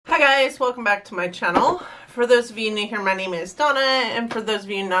guys, welcome back to my channel. For those of you new here, my name is Donna, and for those of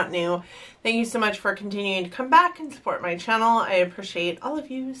you not new, thank you so much for continuing to come back and support my channel. I appreciate all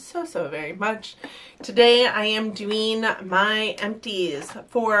of you so very much. Today I am doing my empties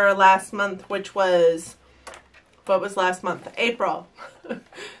for last month, which was, what was last month? April.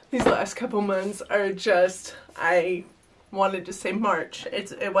 These last couple months are just, I wanted to say March.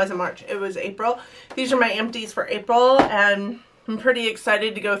 It wasn't March, it was April. These are my empties for April, and I'm pretty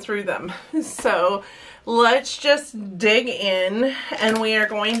excited to go through them. So let's just dig in, and we are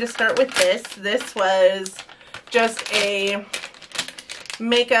going to start with this. This was just a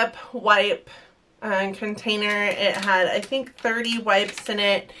makeup wipe container. It had, I think, 30 wipes in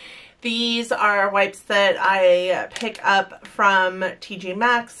it. These are wipes that I pick up from TJ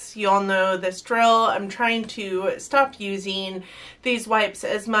Maxx. You all know this drill. I'm trying to stop using these wipes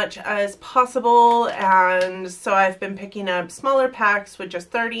as much as possible, and so I've been picking up smaller packs with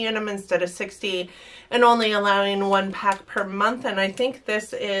just 30 in them instead of 60, and only allowing one pack per month. And I think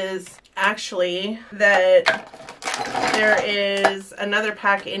this is actually that there is another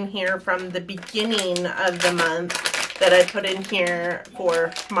pack in here from the beginning of the month that I put in here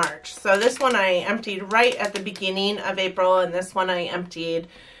for March. So this one I emptied right at the beginning of April, and this one I emptied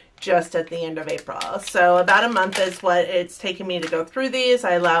just at the end of April. So about a month is what it's taken me to go through these.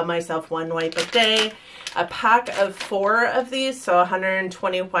 I allow myself one wipe a day. A pack of 4 of these, so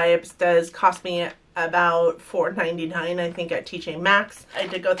 120 wipes, does cost me about $4.99, I think, at TJ Maxx. I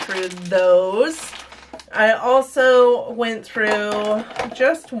did go through those. I also went through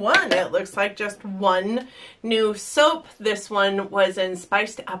just one, it looks like just one new soap. This one was in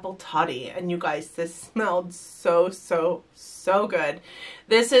Spiced Apple Toddy, and you guys, this smelled so good.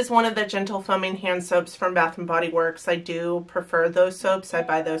 This is one of the gentle foaming hand soaps from Bath & Body Works. I do prefer those soaps. I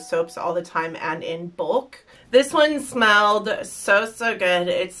buy those soaps all the time and in bulk. This one smelled so good.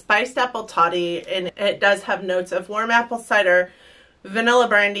 It's Spiced Apple Toddy, and it does have notes of warm apple cider, vanilla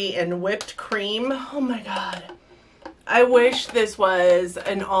brandy, and whipped cream. Oh my god. I wish this was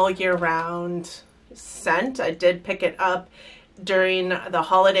an all year round scent. I did pick it up during the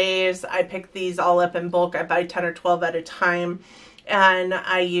holidays. I picked these all up in bulk. I buy 10 or 12 at a time, and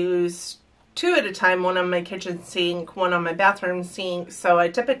I use 2 at a time, one on my kitchen sink, one on my bathroom sink. So I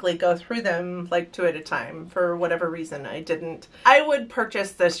typically go through them like 2 at a time. For whatever reason, I would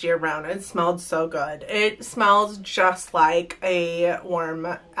purchase this year round. It smelled so good. It smells just like a warm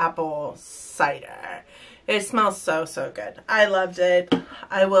apple cider. It smells so good. I loved it.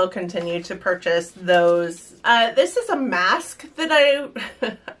 I will continue to purchase those. This is a mask that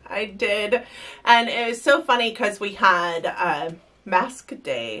I did, and it was so funny because we had mask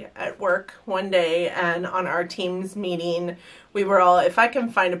day at work one day, and on our team's meeting we were all, if I can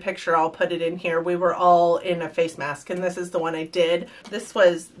find a picture I'll put it in here, we were all in a face mask, and this is the one I did. This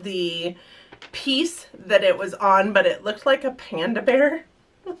was the piece that it was on, but it looked like a panda bear.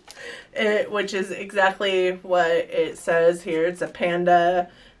 Which is exactly what it says here. It's a panda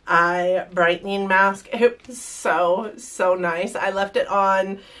eye brightening mask. It was so nice. I left it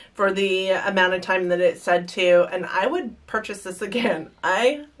on for the amount of time that it said to, and I would purchase this again.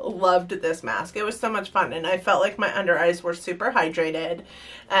 I loved this mask. It was so much fun, and I felt like my under eyes were super hydrated,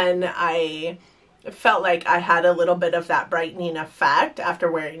 and I felt like I had a little bit of that brightening effect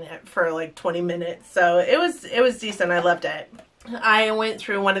after wearing it for like 20 minutes. So it was decent. I loved it. I went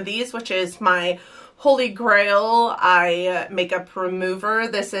through one of these, which is my Holy Grail eye makeup remover.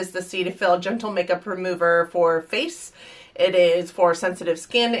 This is the Cetaphil Gentle Makeup Remover for face. It is for sensitive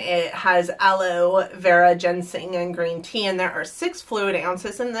skin. It has aloe vera, ginseng, and green tea, and there are 6 fluid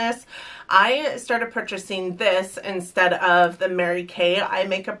ounces in this. I started purchasing this instead of the Mary Kay eye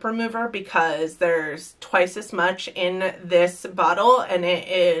makeup remover because there's twice as much in this bottle, and it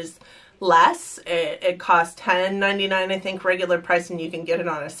is less. It costs $10.99, I think, regular price, and you can get it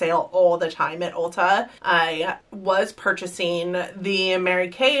on a sale all the time at Ulta. I was purchasing the Mary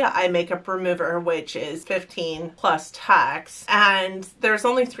Kay eye makeup remover, which is $15 plus tax, and there's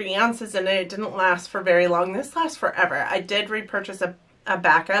only 3 ounces in it. It didn't last for very long. This lasts forever. I did repurchase a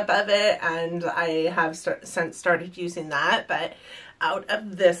backup of it, and I have since started using that, but out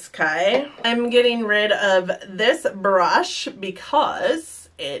of this guy. I'm getting rid of this brush because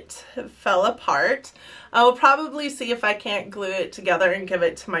it fell apart. I will probably see if I can't glue it together and give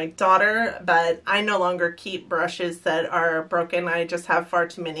it to my daughter, but I no longer keep brushes that are broken. I just have far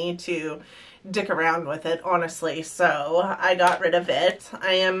too many to dick around with it, honestly, so I got rid of it.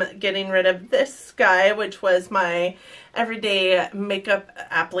 I am getting rid of this guy, which was my everyday makeup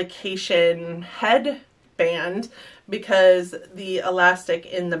application headband, because the elastic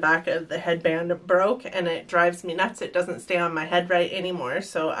in the back of the headband broke and it drives me nuts. It doesn't stay on my head right anymore,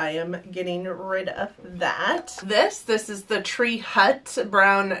 so I am getting rid of that. This is the Tree Hut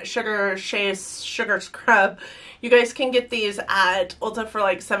Brown Sugar Scrub. You guys can get these at Ulta for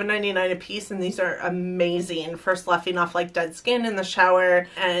like $7.99 a piece, and these are amazing for sloughing off like dead skin in the shower.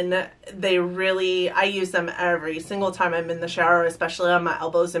 And they really, I use them every single time I'm in the shower, especially on my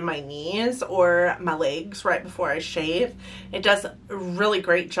elbows and my knees or my legs right before I shave. It does a really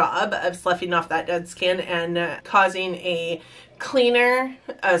great job of sloughing off that dead skin and causing a cleaner,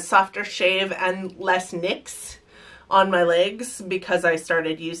 a softer shave and less nicks on my legs because I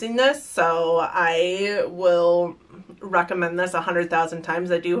started using this. So I will recommend this 100,000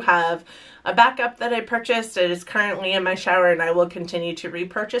 times. I do have a backup that I purchased. It is currently in my shower and I will continue to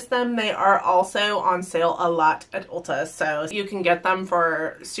repurchase them. They are also on sale a lot at Ulta, so you can get them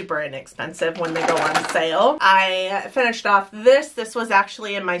for super inexpensive when they go on sale. I finished off this. This was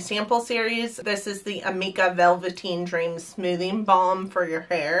actually in my sample series. This is the Amika Velveteen Dream Smoothing Balm for your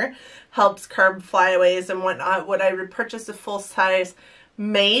hair. Helps curb flyaways and whatnot. Would I repurchase a full size?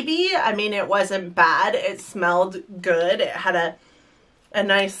 Maybe. I mean, it wasn't bad. It smelled good. It had a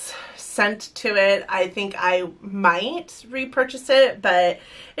nice scent to it. I think I might repurchase it, but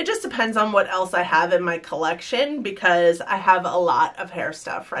it just depends on what else I have in my collection because I have a lot of hair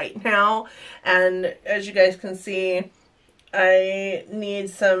stuff right now. And as you guys can see, I need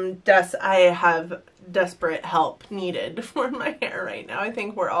some I have desperate help needed for my hair right now. I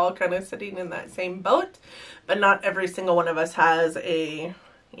think we're all kind of sitting in that same boat, but not every single one of us has a,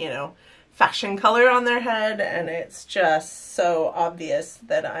 you know, fashion color on their head, and it's just so obvious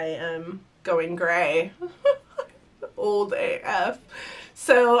that I am going gray. Old AF.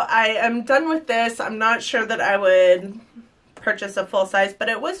 So I am done with this. I'm not sure that I would purchase a full size, but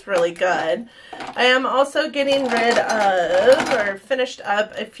it was really good. I am also getting rid of, or finished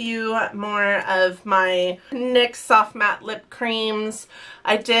up, a few more of my NYX Soft Matte Lip Creams.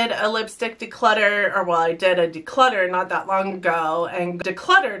 I did a lipstick declutter, or well, I did a declutter not that long ago and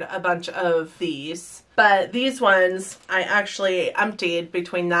decluttered a bunch of these. But these ones I actually emptied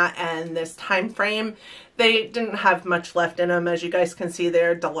between that and this time frame. They didn't have much left in them. As you guys can see,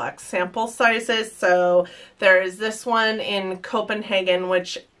 they're deluxe sample sizes. So there is this one in Copenhagen,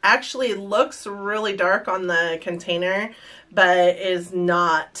 which actually looks really dark on the container, but is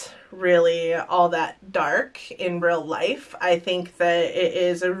not really all that dark in real life. I think that it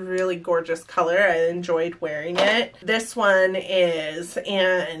is a really gorgeous color. I enjoyed wearing it. This one is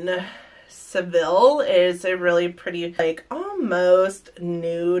in Seville. Is a really pretty, like, almost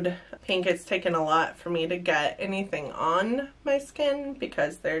nude pink. It's taken a lot for me to get anything on my skin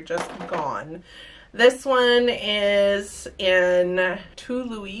because they're just gone. This one is in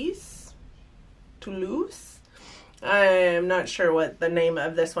Toulouse. I'm not sure what the name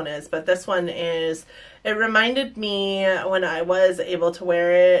of this one is, but this one is, it reminded me when I was able to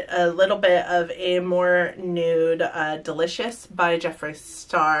wear it a little bit of a more nude Delicious by Jeffree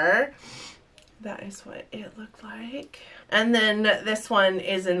Star. That is what it looked like. And then this one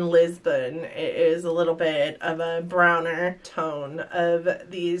is in Lisbon. It is a little bit of a browner tone of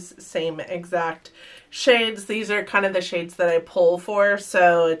these same exact shades. These are kind of the shades that I pull for,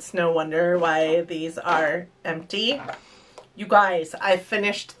 so it's no wonder why these are empty. You guys, I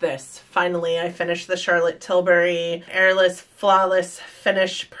finished this. Finally, I finished the Charlotte Tilbury Airless Flawless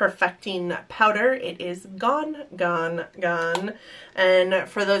Finish Perfecting Powder. It is gone, gone, gone. And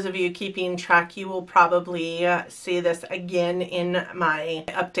for those of you keeping track, you will probably see this again in my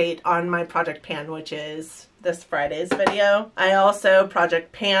update on my Project Pan, which is this Friday's video. I also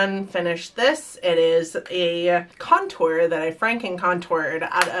Project Pan finished this. It is a contour that I Franken contoured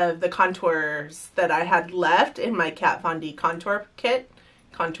out of the contours that I had left in my Kat Von D contour kit,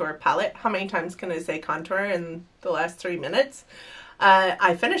 contour palette. How many times can I say contour in the last 3 minutes?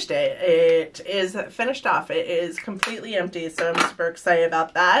 I finished it. It is finished off. It is completely empty, so I'm super excited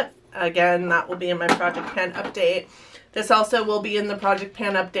about that. Again, that will be in my Project Pan update. This also will be in the Project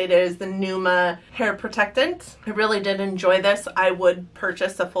Pan update. It is the Numa Hair Protectant. I really did enjoy this. I would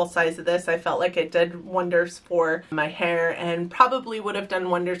purchase a full size of this. I felt like it did wonders for my hair and probably would have done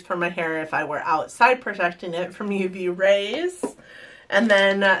wonders for my hair if I were outside protecting it from UV rays. And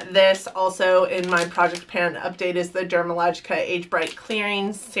then this also in my Project Pan update is the Dermalogica Age Bright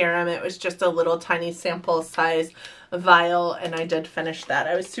Clearing Serum. It was just a little tiny sample size vial, and I did finish that.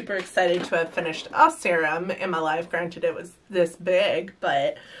 I was super excited to have finished a serum in my life. Granted, it was this big,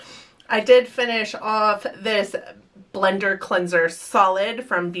 but I did finish off this Blender Cleanser Solid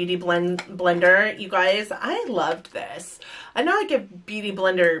from Beauty Blender. You guys, I loved this. I know I give Beauty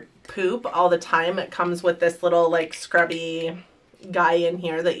Blender poop all the time. It comes with this little like scrubby guy in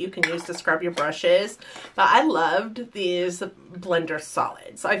here that you can use to scrub your brushes, but I loved these Blender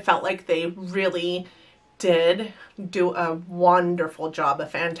Solids. I felt like they really did do a wonderful job, a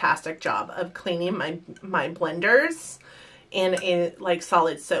fantastic job of cleaning my blenders in a like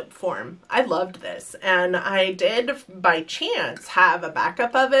solid soap form. I loved this, and I did by chance have a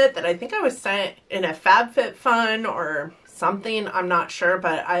backup of it that I think I was sent in a FabFitFun or something, I'm not sure,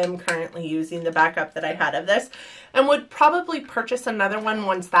 but I am currently using the backup that I had of this and would probably purchase another one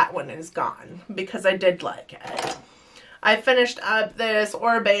once that one is gone because I did like it. I finished up this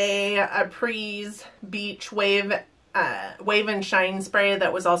Ebates Beach Wave and Shine spray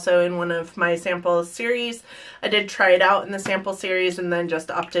that was also in one of my sample series. I did try it out in the sample series and then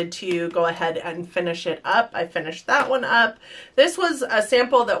just opted to go ahead and finish it up. I finished that one up. This was a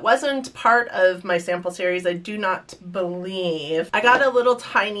sample that wasn't part of my sample series, I do not believe. I got a little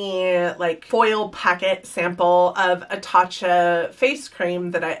tiny like foil packet sample of a Tatcha face cream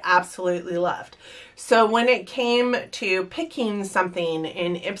that I absolutely loved. So when it came to picking something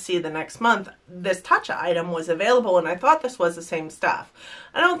in IPSY the next month, this Tatcha item was available and I thought this was the same stuff.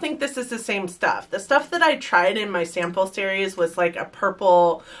 I don't think this is the same stuff. The stuff that I tried in my sample series was like a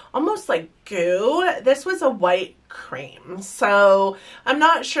purple, almost like goo. This was a white cream. So I'm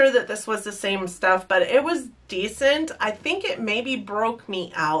not sure that this was the same stuff, but it was decent. I think it maybe broke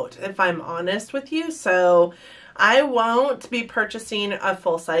me out, if I'm honest with you. So I won't be purchasing a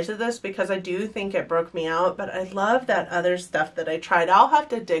full size of this because I do think it broke me out, but I love that other stuff that I tried. I'll have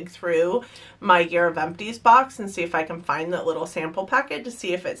to dig through my Year of Empties box and see if I can find that little sample packet to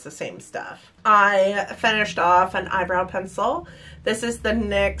see if it's the same stuff. I finished off an eyebrow pencil. This is the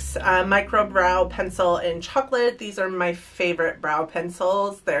NYX Micro Brow Pencil in Chocolate. These are my favorite brow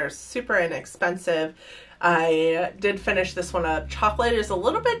pencils. They're super inexpensive. I did finish this one up. Chocolate is a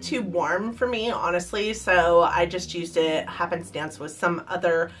little bit too warm for me, honestly, so I just used it happenstance with some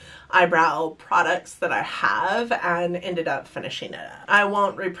other eyebrow products that I have and ended up finishing it up. I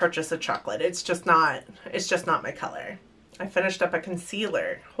won't repurchase a chocolate. It's just not my color. I finished up a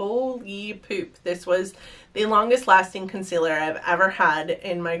concealer. Holy poop. This was the longest lasting concealer I've ever had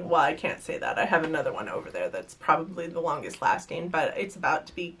in my, well, I can't say that. I have another one over there that's probably the longest lasting, but it's about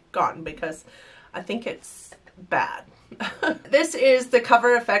to be gone because I think it's bad. This is the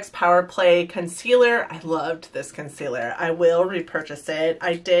Cover FX Power Play Concealer. I loved this concealer. I will repurchase it.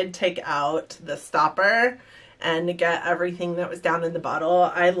 I did take out the stopper and get everything that was down in the bottle.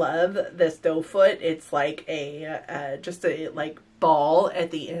 I love this doe foot. It's like a just a like ball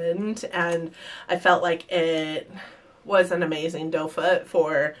at the end, and I felt like it was an amazing doe foot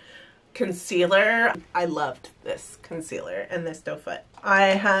for concealer. I loved this concealer and this doe foot. I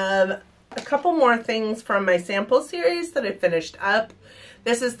have a couple more things from my sample series that I finished up.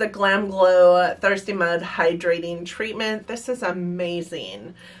 This is the Glam Glow Thirsty Mud Hydrating Treatment. This is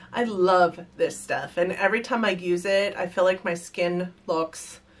amazing. I love this stuff, and every time I use it, I feel like my skin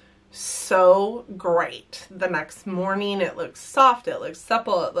looks so great. The next morning, it looks soft, it looks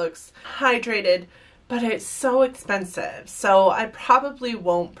supple, it looks hydrated, but it's so expensive. So I probably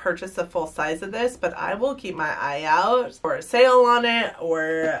won't purchase a full size of this, but I will keep my eye out for a sale on it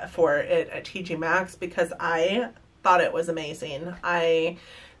or for it at TJ Maxx because I thought it was amazing.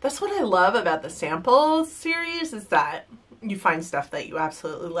 That's what I love about the sample series is that you find stuff that you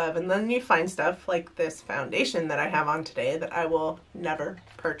absolutely love, and then you find stuff like this foundation that I have on today that I will never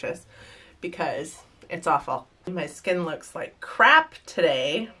purchase because it's awful. My skin looks like crap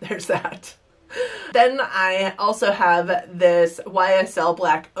today. There's that. Then I also have this YSL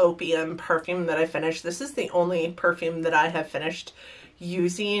Black Opium perfume that I finished. This is the only perfume that I have finished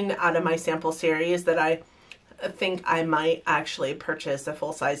using out of my sample series that I think I might actually purchase a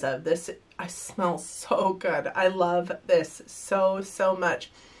full size of. This, I smell so good. I love this so, so much.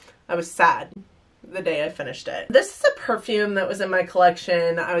 I was sad the day I finished it. This is a perfume that was in my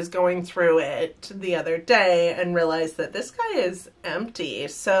collection. I was going through it the other day and realized that this guy is empty.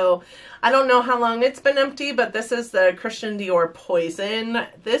 So I don't know how long it's been empty, but this is the Christian Dior Poison.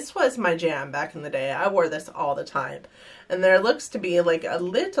 This was my jam back in the day. I wore this all the time. And there looks to be like a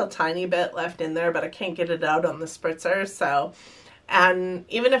little tiny bit left in there, but I can't get it out on the spritzer. So, and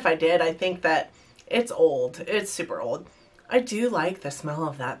even if I did, I think that it's old. It's super old. I do like the smell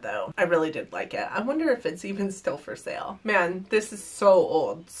of that though. I really did like it. I wonder if it's even still for sale. Man, this is so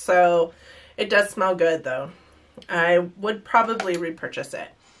old. So it does smell good though. I would probably repurchase it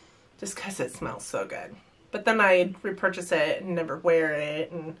just because it smells so good. but then I'd repurchase it and never wear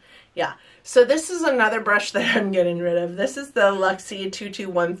it, and yeah. So this is another brush that I'm getting rid of. This is the Luxie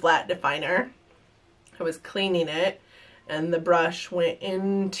 221 Flat Definer. I was cleaning it, and the brush went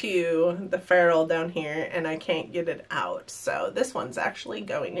into the ferrule down here, and I can't get it out. So this one's actually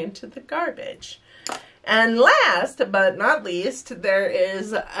going into the garbage. And last but not least, there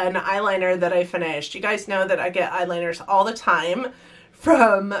is an eyeliner that I finished. You guys know that I get eyeliners all the time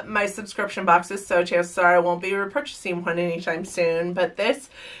from my subscription boxes, so chances are I won't be repurchasing one anytime soon. But this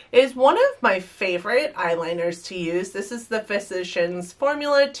is one of my favorite eyeliners to use. This is the Physicians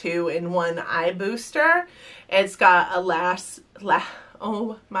Formula 2-in-1 Eye Booster. It's got a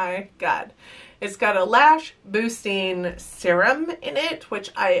oh my god. It's got a lash boosting serum in it,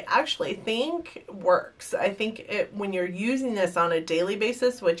 which I actually think works. I think when you're using this on a daily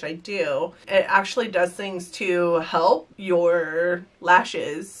basis, which I do, it actually does things to help your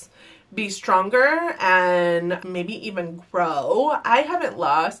lashes be stronger and maybe even grow. I haven't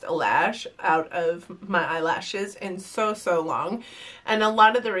lost a lash out of my eyelashes in so long, and a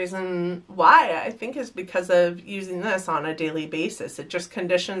lot of the reason why I think is because of using this on a daily basis. It just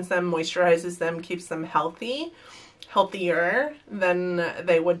conditions them, moisturizes them, keeps them healthier than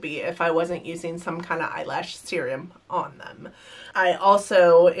they would be if I wasn't using some kind of eyelash serum on them. I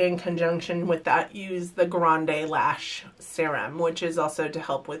also, in conjunction with that, use the Grande Lash Serum, which is also to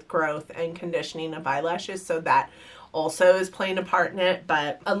help with growth and conditioning of eyelashes, so that also is playing a part in it.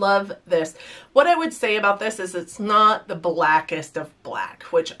 But I love this. What I would say about this is it's not the blackest of black,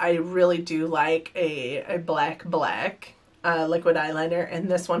 which I really do like a black liquid eyeliner,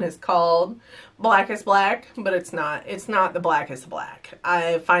 and this one is called Blackest Black, but it's not the blackest black.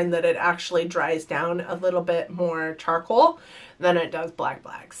 I find that it actually dries down a little bit more charcoal than it does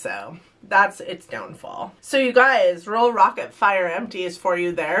black, so that's its downfall. So you guys, real rocket fire empties for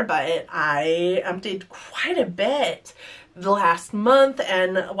you there, but I emptied quite a bit the last month,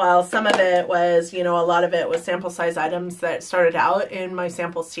 and while some of it was, you know, a lot of it was sample size items that started out in my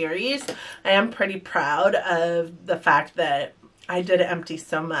sample series, I am pretty proud of the fact that I did empty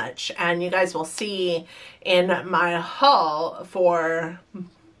so much. And you guys will see in my haul for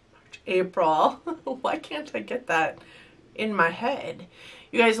April, why can't I get that in my head?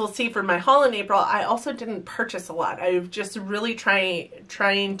 You guys will see for my haul in April, I also didn't purchase a lot. I've just really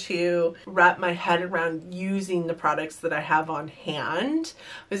trying to wrap my head around using the products that I have on hand.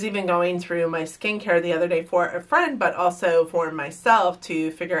 I was even going through my skincare the other day for a friend, but also for myself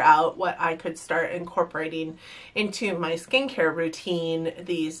to figure out what I could start incorporating into my skincare routine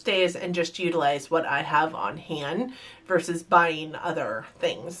these days and just utilize what I have on hand versus buying other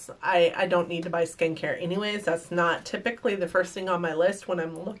things. I don't need to buy skincare anyways. That's not typically the first thing on my list when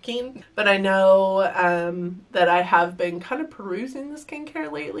I'm looking. But I know that I have been kind of perusing the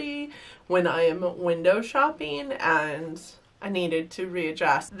skincare lately when I am window shopping, and I needed to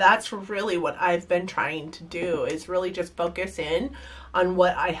readjust. That's really what I've been trying to do, is really just focus in on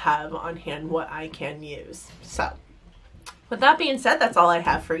what I have on hand, what I can use. So with that being said, that's all I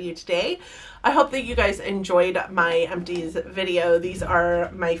have for you today. I hope that you guys enjoyed my empties video. These are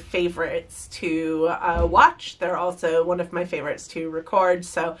my favorites to watch. They're also one of my favorites to record.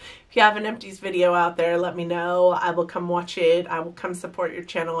 So if you have an empties video out there, let me know. I will come watch it. I will come support your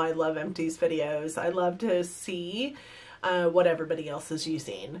channel. I love empties videos. I love to see what everybody else is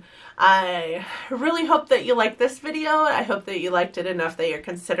using. I really hope that you liked this video. I hope that you liked it enough that you're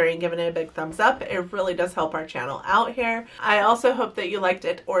considering giving it a big thumbs up. It really does help our channel out here. I also hope that you liked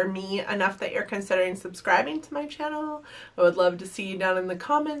it or me enough that you're considering subscribing to my channel. I would love to see you down in the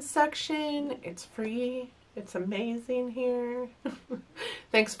comments section. It's free. It's amazing here.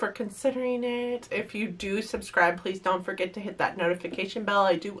 Thanks for considering it. If you do subscribe, please don't forget to hit that notification bell.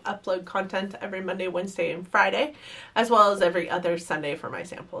 I do upload content every Monday, Wednesday, and Friday, as well as every other Sunday for my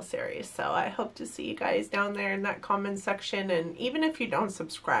sample series. So I hope to see you guys down there in that comment section. And even if you don't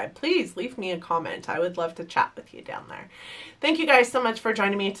subscribe, please leave me a comment. I would love to chat with you down there. Thank you guys so much for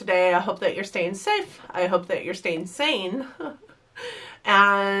joining me today. I hope that you're staying safe. I hope that you're staying sane.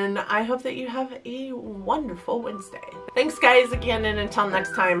 And I hope that you have a wonderful Wednesday. Thanks guys again, and until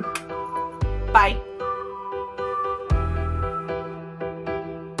next time, bye.